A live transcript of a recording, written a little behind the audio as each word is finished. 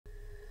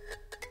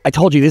I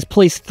told you, this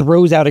place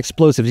throws out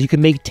explosives. You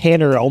can make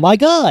Tanner, oh my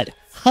god!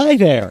 Hi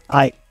there!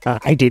 I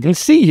didn't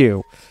see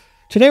you.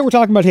 Today we're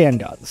talking about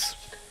handguns.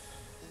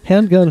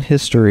 Handgun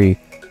history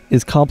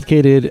is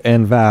complicated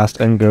and vast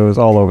and goes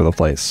all over the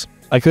place.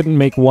 I couldn't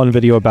make one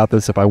video about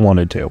this if I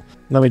wanted to.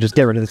 Let me just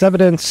get rid of this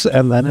evidence,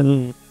 and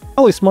then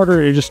probably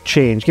smarter to just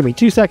change. Give me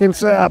 2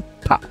 seconds,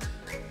 pop.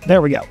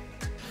 There we go.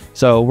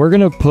 So we're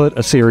gonna put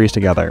a series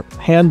together,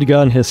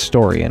 Handgun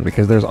Historian,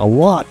 because there's a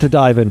lot to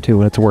dive into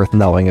and it's worth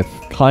knowing. It's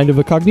kind of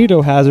a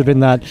cognito hazard in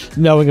that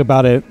knowing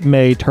about it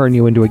may turn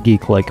you into a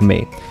geek like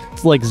me.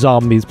 It's like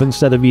zombies, but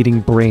instead of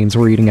eating brains,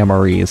 we're eating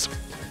MREs.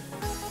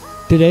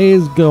 Today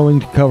is going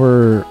to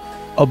cover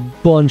a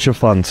bunch of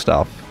fun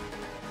stuff.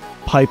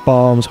 Pipe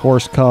bombs,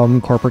 horse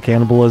cum, corporate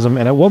cannibalism,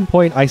 and at one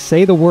point I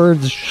say the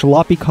words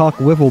schloppycock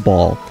wiffle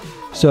ball.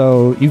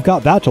 So you've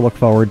got that to look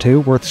forward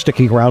to, worth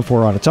sticking around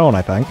for on its own,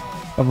 I think.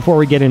 But before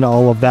we get into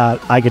all of that,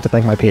 I get to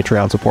thank my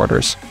Patreon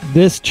supporters.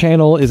 This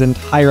channel is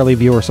entirely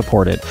viewer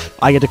supported.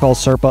 I get to call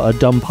Serpa a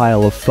dumb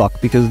pile of fuck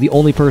because the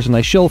only person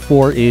I shill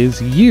for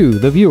is you,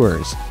 the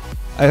viewers.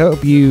 I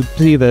hope you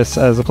see this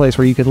as a place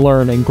where you can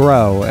learn and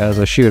grow as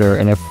a shooter,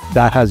 and if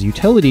that has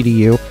utility to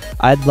you,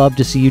 I'd love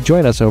to see you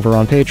join us over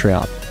on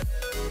Patreon.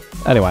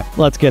 Anyway,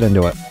 let's get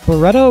into it.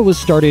 Beretta was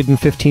started in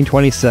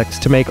 1526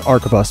 to make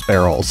arquebus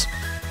barrels.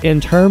 In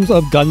terms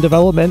of gun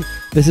development,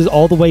 this is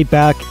all the way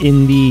back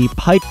in the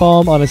pipe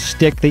bomb on a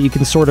stick that you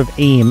can sort of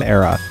aim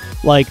era.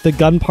 Like, the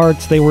gun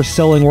parts they were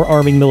selling were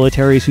arming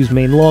militaries whose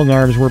main long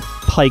arms were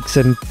pikes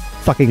and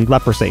fucking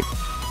leprosy.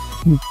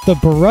 The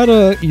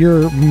Beretta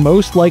you're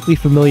most likely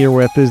familiar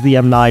with is the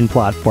M9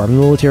 platform,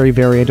 the military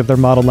variant of their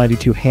Model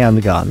 92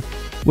 handgun,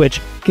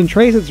 which can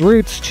trace its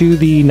roots to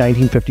the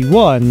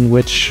 1951,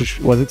 which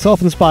was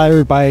itself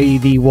inspired by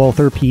the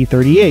Walther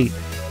P38,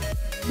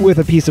 with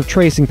a piece of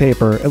tracing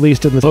paper, at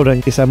least in the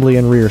loading assembly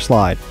and rear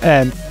slide.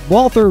 And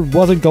Walther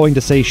wasn't going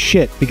to say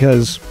shit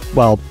because,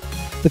 well,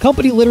 the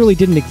company literally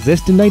didn't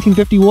exist in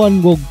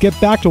 1951. We'll get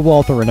back to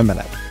Walther in a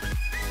minute.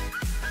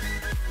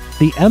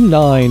 The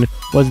M9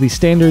 was the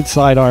standard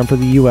sidearm for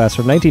the US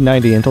from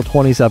 1990 until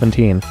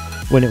 2017,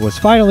 when it was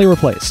finally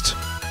replaced.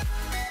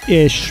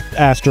 Ish,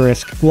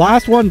 asterisk. The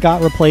last one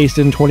got replaced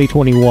in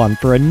 2021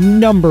 for a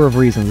number of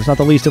reasons, not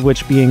the least of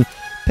which being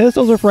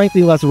pistols are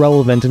frankly less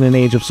relevant in an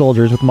age of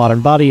soldiers with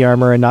modern body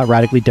armor and not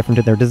radically different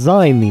in their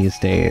design these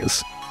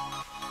days.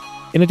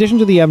 In addition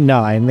to the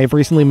M9, they've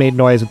recently made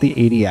noise with the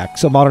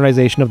 80X, a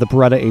modernization of the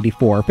Beretta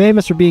 84,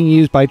 famous for being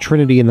used by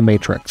Trinity in The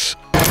Matrix.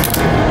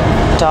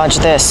 Dodge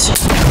this.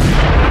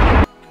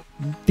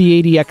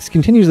 The 80X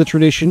continues the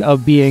tradition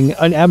of being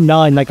an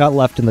M9 that got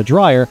left in the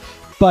dryer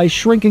by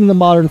shrinking the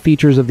modern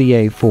features of the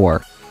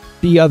A4.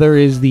 The other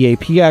is the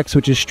APX,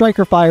 which is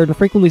striker-fired and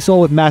frequently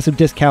sold with massive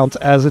discounts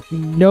as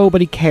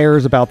nobody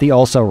cares about the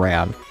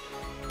also-ran.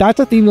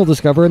 That's a theme you'll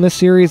discover in this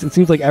series. It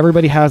seems like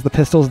everybody has the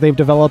pistols they've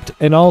developed,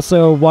 and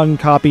also one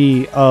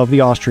copy of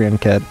the Austrian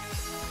kid.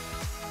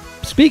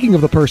 Speaking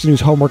of the person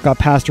whose homework got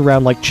passed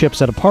around like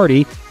chips at a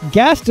party,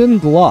 Gaston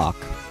Glock,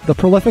 the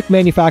prolific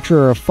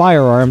manufacturer of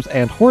firearms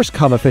and horse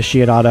cum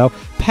aficionado,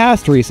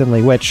 passed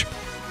recently, which...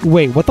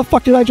 Wait, what the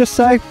fuck did I just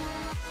say?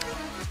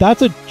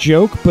 That's a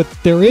joke, but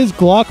there is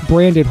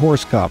Glock-branded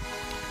horse cum.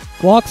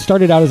 Glock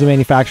started out as a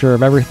manufacturer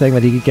of everything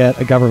that he could get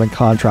a government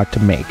contract to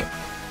make.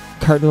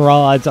 Curtain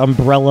rods,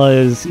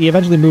 umbrellas, he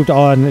eventually moved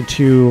on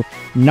to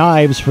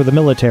knives for the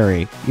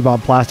military. He bought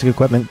plastic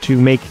equipment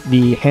to make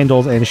the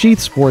handles and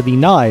sheaths for the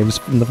knives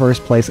in the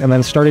first place, and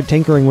then started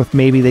tinkering with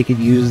maybe they could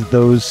use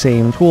those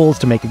same tools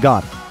to make a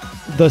gun.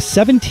 The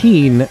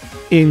 17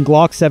 in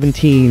Glock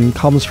 17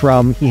 comes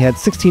from, he had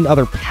 16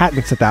 other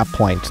patents at that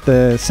point.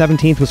 The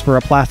 17th was for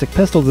a plastic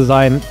pistol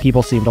design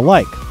people seemed to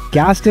like.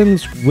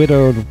 Gaston's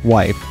widowed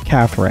wife,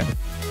 Catherine,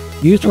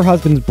 used her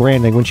husband's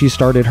branding when she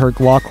started her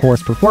Glock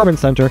Horse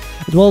Performance Center,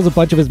 as well as a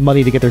bunch of his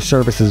money to get their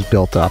services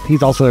built up.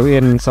 He's also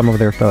in some of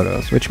their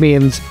photos, which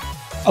means,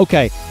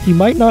 okay, he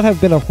might not have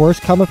been a horse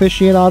cum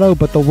aficionado,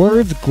 but the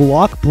words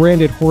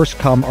Glock-branded horse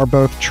cum are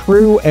both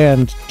true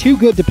and too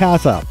good to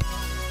pass up.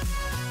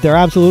 There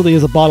absolutely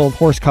is a bottle of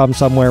horse cum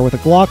somewhere with a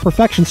Glock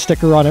Perfection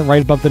sticker on it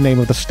right above the name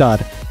of the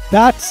stud.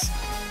 That's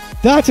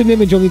an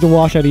image you'll need to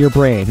wash out of your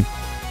brain,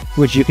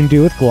 which you can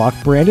do with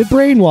Glock-branded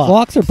brainwash.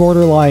 Glocks are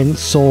borderline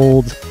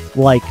sold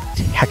like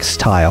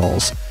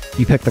textiles.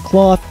 You pick the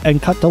cloth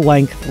and cut to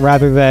length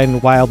rather than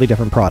wildly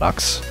different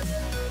products.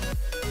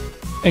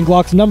 And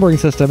Glock's numbering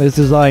system is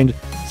designed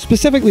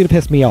specifically to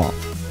piss me off.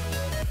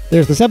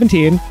 There's the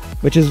 17,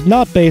 which is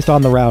not based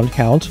on the round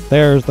count.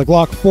 There's the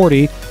Glock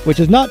 40,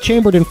 which is not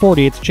chambered in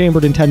 40, it's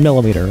chambered in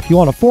 10mm. If you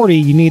want a 40,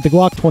 you need the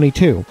Glock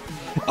 22.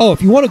 Oh,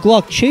 if you want a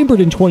Glock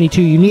chambered in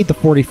 22, you need the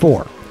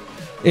 44.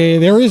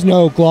 There is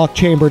no Glock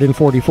chambered in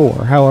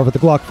 44. However, the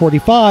Glock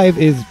 45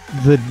 is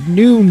the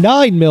new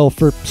 9mm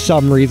for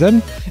some reason.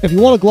 If you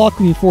want a Glock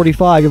in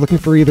 45, you're looking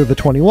for either the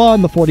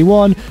 21, the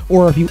 41,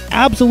 or if you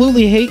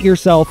absolutely hate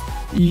yourself,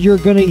 you're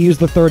going to use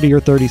the 30 or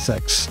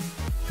 36.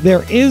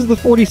 There is the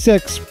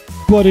 46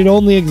 but it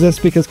only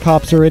exists because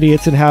cops are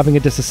idiots and having a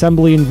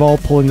disassembly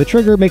involved pulling the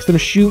trigger makes them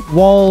shoot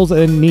walls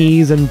and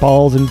knees and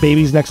balls and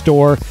babies next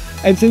door.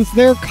 And since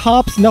they're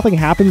cops, nothing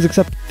happens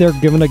except they're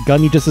given a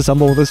gun you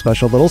disassemble with a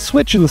special little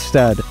switch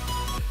instead.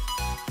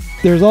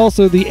 There's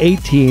also the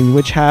 18,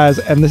 which has,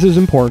 and this is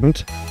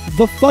important,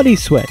 the funny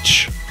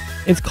switch.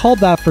 It's called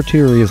that for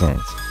two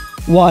reasons.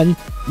 One,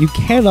 you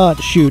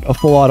cannot shoot a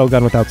full auto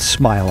gun without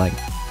smiling.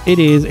 It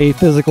is a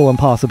physical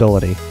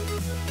impossibility.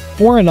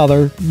 For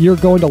another, you're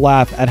going to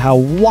laugh at how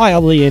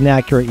wildly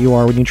inaccurate you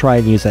are when you try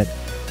and use it.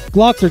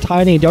 Glocks are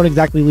tiny and don't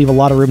exactly leave a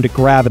lot of room to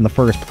grab in the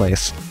first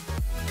place.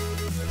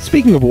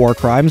 Speaking of war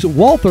crimes,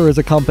 Walther is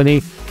a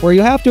company where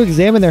you have to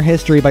examine their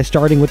history by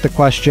starting with the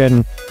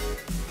question,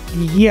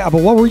 yeah,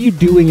 but what were you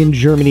doing in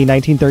Germany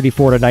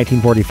 1934 to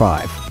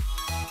 1945?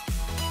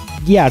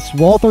 Yes,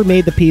 Walther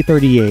made the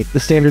P-38, the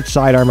standard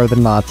sidearm of the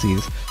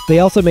Nazis. They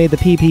also made the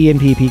PP and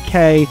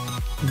PPK,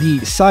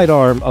 the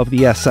sidearm of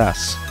the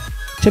SS.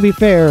 To be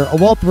fair,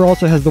 Walther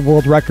also has the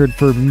world record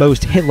for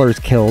most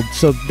Hitlers killed,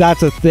 so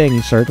that's a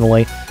thing,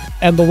 certainly.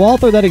 And the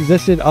Walther that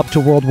existed up to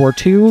World War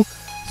II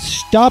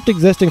stopped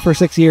existing for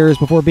 6 years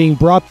before being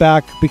brought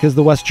back because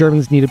the West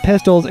Germans needed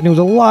pistols, and it was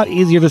a lot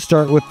easier to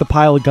start with the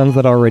pile of guns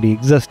that already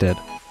existed.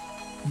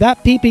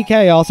 That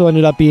PPK also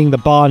ended up being the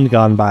Bond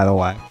gun, by the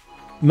way.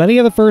 Many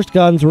of the first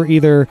guns were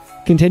either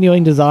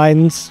continuing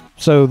designs,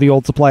 so the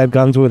old supply of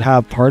guns would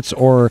have parts,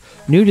 or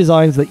new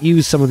designs that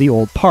used some of the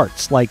old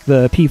parts, like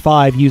the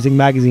P5 using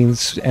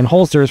magazines and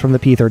holsters from the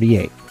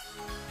P38.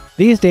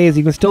 These days,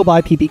 you can still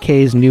buy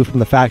PPKs new from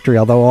the factory,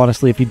 although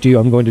honestly, if you do,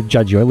 I'm going to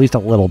judge you at least a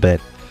little bit.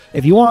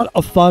 If you want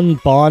a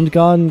fun Bond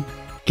gun,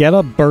 get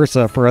a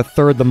Bursa for a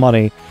third the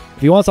money.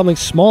 If you want something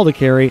small to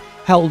carry,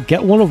 hell,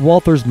 get one of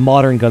Walther's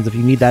modern guns if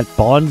you need that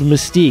Bond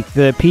mystique.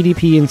 The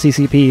PDP and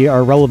CCP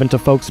are relevant to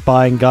folks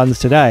buying guns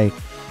today.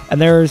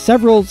 And there are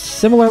several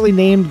similarly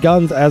named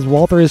guns as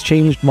Walther has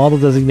changed model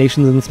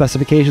designations and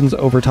specifications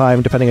over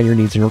time depending on your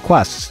needs and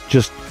requests.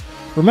 Just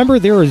remember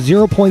there are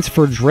 0 points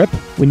for drip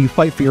when you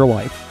fight for your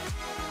life.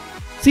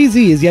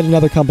 CZ is yet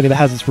another company that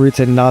has its roots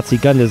in Nazi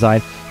gun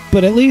design,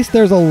 but at least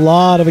there's a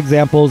lot of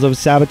examples of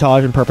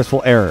sabotage and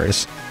purposeful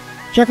errors.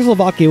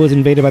 Czechoslovakia was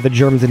invaded by the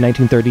Germans in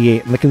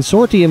 1938, and the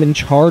consortium in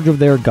charge of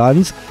their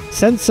guns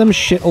sent some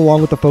shit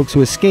along with the folks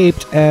who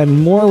escaped,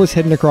 and more was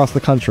hidden across the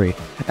country,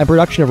 and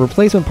production of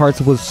replacement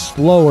parts was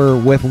slower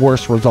with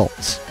worse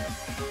results.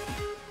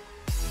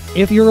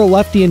 If you're a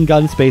lefty in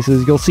gun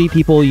spaces, you'll see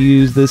people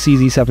use the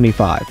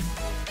CZ75.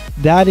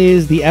 That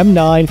is the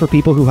M9 for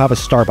people who have a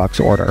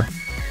Starbucks order.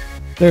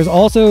 There's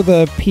also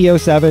the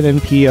P07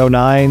 and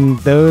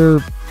P09. They're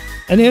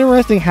an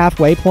interesting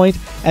halfway point,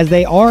 as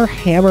they are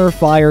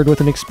hammer-fired with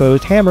an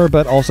exposed hammer,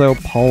 but also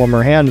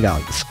polymer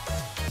handguns.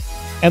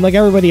 And like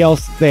everybody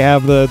else, they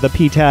have the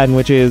P10,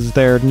 which is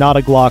their not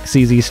a Glock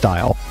CZ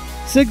style.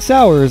 Sig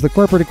Sauer is the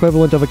corporate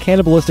equivalent of a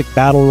cannibalistic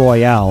battle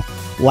royale.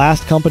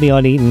 Last company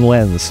uneaten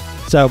wins.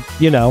 So,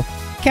 you know,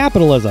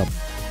 capitalism.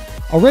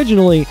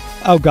 Originally,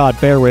 oh god,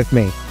 bear with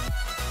me,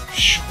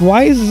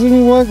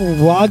 Schweizenwerk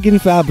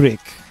Wagenfabrik,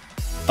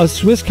 a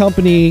Swiss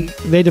company,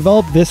 they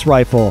developed this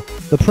rifle,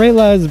 the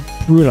Prelaz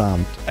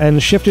Brunamt,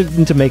 and shifted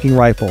into making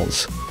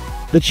rifles.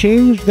 They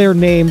changed their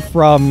name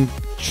from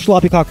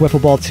Sloppy Cock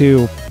Wiffle Ball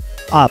to,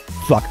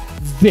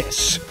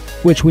 this,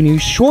 which when you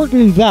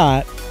shorten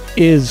that,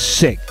 is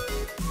SIG.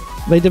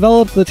 They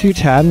developed the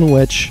 210,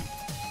 which,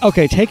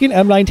 okay, take an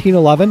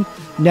M1911,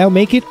 now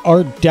make it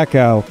Art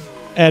Deco,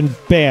 and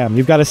bam,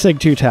 you've got a SIG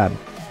 210.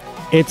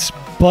 It's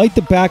bite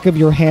the back of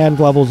your hand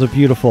levels of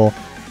beautiful,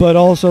 but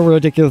also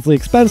ridiculously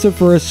expensive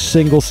for a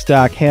single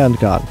stack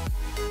handgun.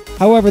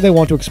 However, they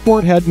want to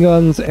export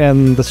handguns,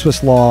 and the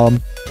Swiss law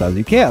says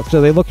you can't, so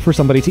they look for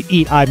somebody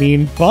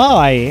to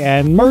buy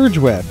and merge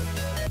with.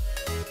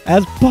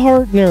 As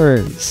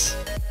partners.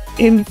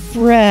 In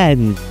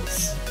friends.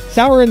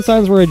 Sauer &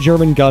 Sons were a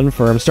German gun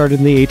firm started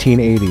in the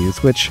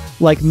 1880s, which,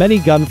 like many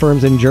gun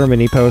firms in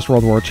Germany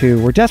post-World War II,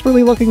 were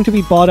desperately looking to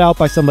be bought out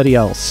by somebody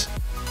else.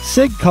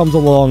 SIG comes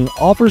along,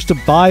 offers to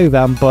buy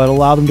them, but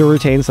allow them to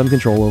retain some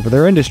control over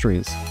their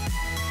industries.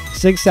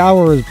 Sig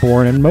Sauer is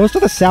born, and most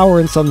of the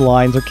Sauer & Son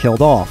lines are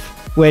killed off,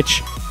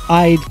 which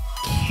I'd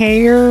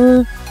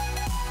care,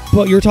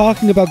 but you're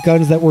talking about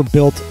guns that were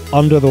built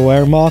under the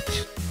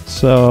Wehrmacht,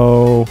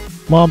 so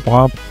womp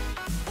womp.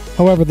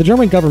 However, the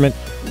German government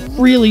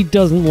really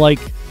doesn't like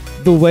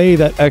the way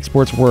that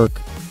exports work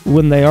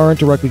when they aren't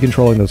directly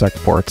controlling those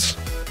exports.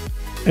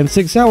 And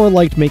Sig Sauer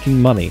liked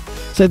making money,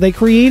 so they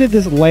created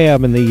this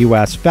lamb in the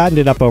US, fattened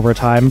it up over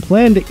time,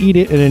 planned to eat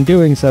it, and in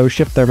doing so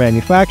shift their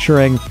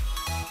manufacturing,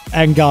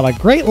 and got a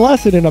great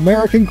lesson in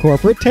American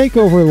corporate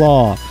takeover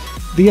law.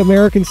 The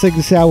American Sig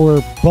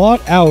Sauer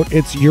bought out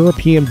its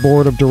European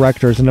board of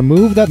directors in a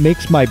move that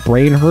makes my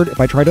brain hurt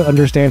if I try to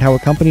understand how a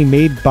company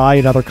made by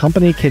another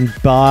company can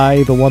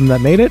buy the one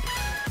that made it.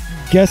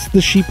 Guess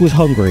the sheep was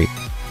hungry.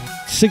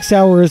 Sig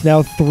Sauer is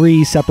now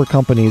 3 separate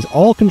companies,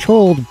 all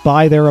controlled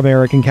by their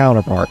American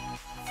counterpart.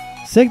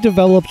 SIG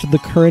developed the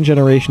current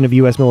generation of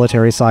US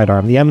military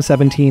sidearm, the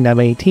M17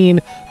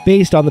 M18,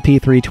 based on the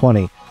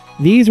P320.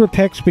 These were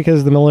picked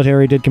because the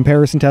military did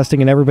comparison testing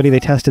and everybody they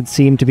tested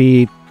seemed to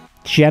be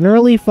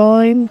generally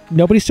fine.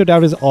 Nobody stood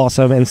out as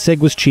awesome, and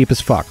SIG was cheap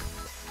as fuck.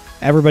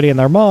 Everybody and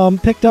their mom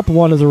picked up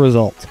one as a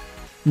result.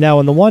 Now,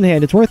 on the one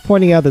hand, it's worth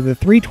pointing out that the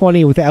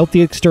 320 without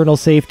the external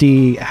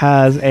safety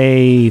has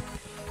a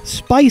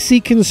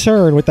spicy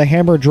concern with the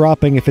hammer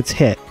dropping if it's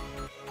hit.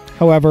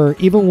 However,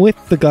 even with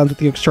the guns with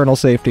the external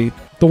safety,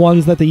 the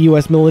ones that the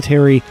US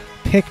military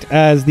picked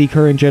as the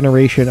current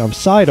generation of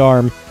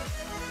sidearm,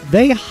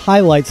 they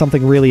highlight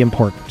something really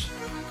important.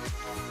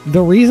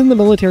 The reason the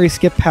military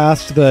skipped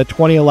past the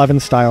 2011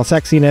 style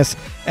sexiness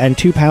and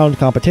 2-pound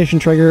competition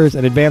triggers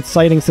and advanced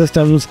sighting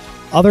systems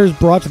others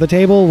brought to the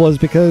table was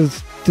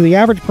because, to the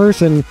average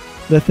person,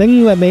 the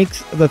thing that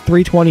makes the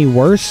 320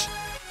 worse,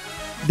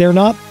 they're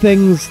not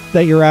things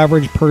that your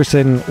average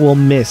person will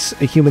miss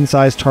a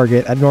human-sized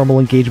target at normal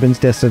engagement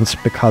distance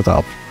because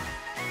of.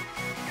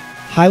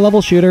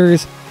 High-level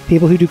shooters,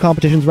 people who do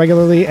competitions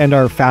regularly and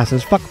are fast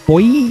as fuck,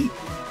 boy.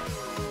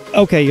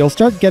 Okay, you'll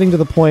start getting to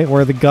the point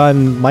where the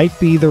gun might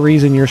be the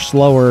reason you're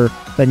slower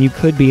than you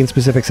could be in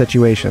specific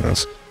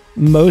situations.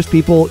 Most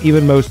people,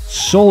 even most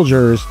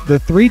soldiers, the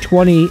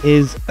 320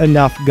 is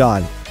enough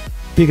gun.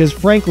 Because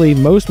frankly,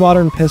 most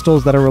modern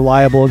pistols that are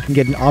reliable and can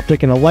get an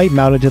optic and a light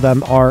mounted to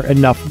them are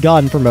enough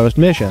gun for most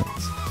missions.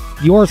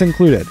 Yours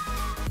included.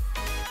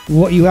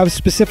 What you have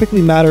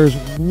specifically matters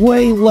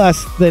way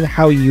less than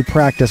how you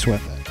practice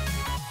with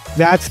it.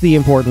 That's the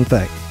important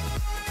thing.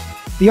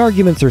 The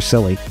arguments are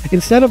silly.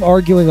 Instead of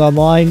arguing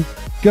online,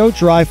 go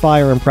dry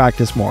fire and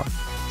practice more.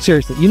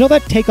 Seriously, you know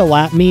that take a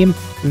lap meme?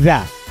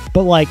 That.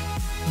 But like,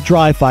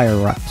 dry fire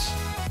reps.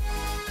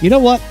 You know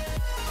what?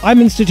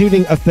 I'm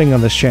instituting a thing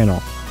on this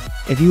channel.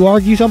 If you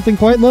argue something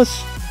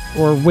pointless,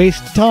 or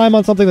waste time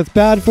on something that's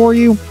bad for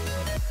you,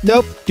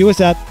 nope, do a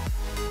set.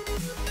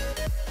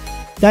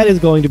 That is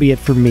going to be it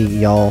for me,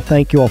 y'all.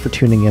 Thank you all for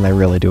tuning in. I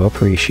really do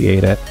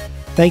appreciate it.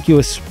 Thank you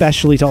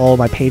especially to all of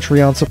my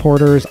Patreon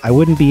supporters. I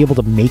wouldn't be able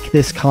to make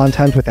this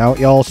content without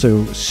y'all,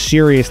 so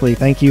seriously,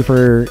 thank you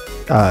for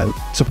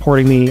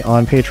supporting me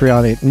on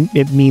Patreon.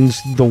 It means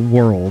the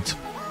world.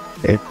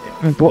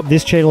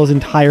 This channel is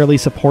entirely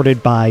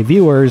supported by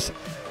viewers.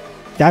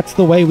 That's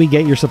the way we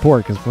get your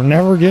support, because we're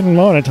never getting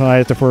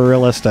monetized if we're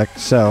realistic.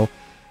 So,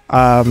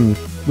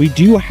 we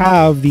do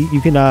have you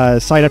can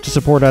sign up to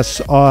support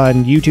us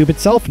on YouTube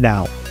itself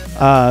now.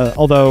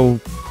 Although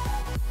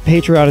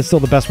Patreon is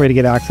still the best way to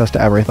get access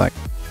to everything.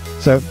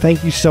 So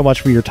thank you so much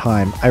for your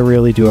time. I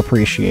really do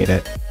appreciate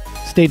it.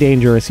 Stay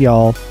dangerous,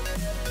 y'all.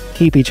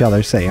 Keep each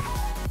other safe.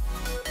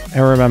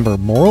 And remember,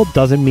 moral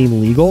doesn't mean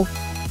legal,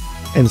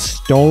 and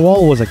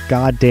Stonewall was a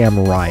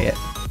goddamn riot.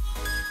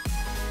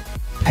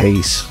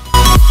 Peace.